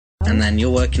And then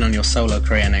you're working on your solo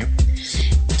career now.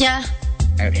 Yeah.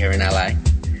 Out here in LA.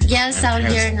 Yes, out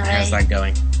here in LA. How's that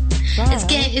going?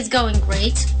 It's going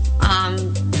great.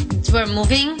 We're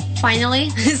moving finally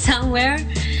somewhere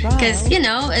because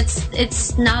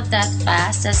it's not that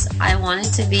fast as I want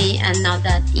it to be, and not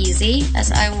that easy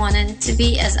as I wanted it to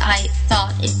be, as I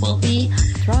thought it will be.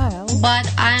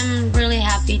 But I'm really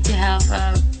happy to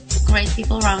have great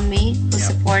people around me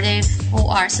who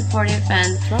are supportive,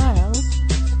 and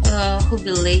who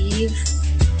believe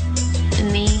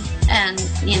in me and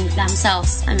in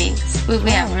themselves. I mean,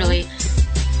 we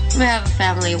have a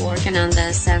family working on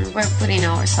this, and we're putting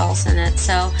ourselves in it.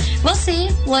 So we'll see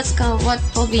what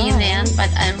will be in the end. But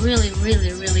I really,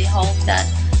 really, really hope that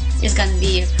it's gonna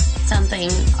be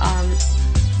something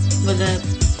with a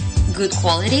good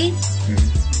quality,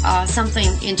 something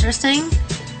interesting,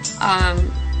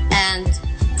 and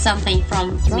something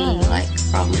from me, like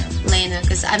from Lena,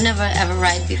 because I've never ever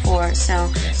write before.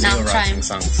 So now I'm trying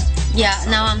songs. Yeah,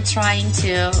 now I'm trying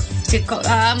to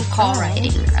I'm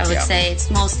co-writing. I would say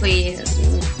it's mostly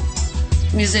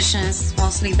musicians,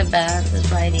 mostly the band, the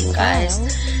writing guys.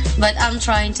 But I'm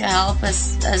trying to help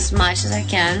as much as I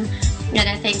can, and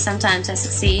I think sometimes I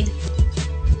succeed.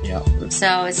 Yeah.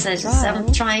 So it's just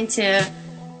I'm trying to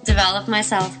develop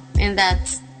myself in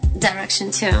that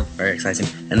direction too. Very exciting.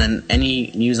 And then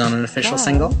any news on an official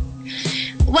single?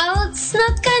 Well, it's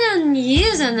not kind of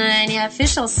news on any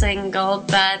official single,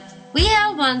 but we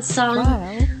have one song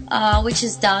which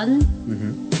is done.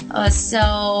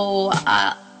 So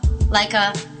like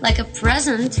a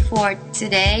present for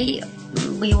today,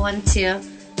 we want to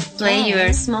play you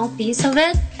a small piece of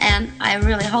it, and I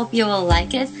really hope you will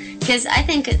like it, because I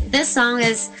think this song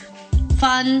is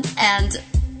fun and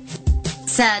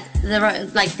sad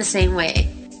the same way.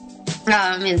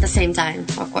 The same time,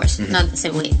 of course, not the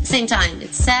same way. Same time,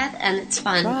 it's sad and it's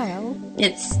fun.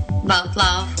 It's about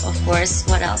love, of course.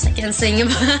 What else I can sing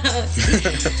about?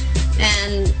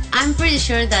 And I'm pretty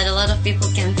sure that a lot of people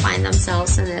can find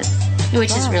themselves in it,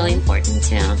 which is really important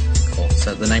too. Cool.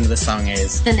 So the name of the song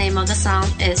is? The name of the song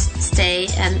is Stay,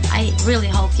 and I really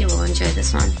hope you will enjoy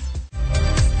this one.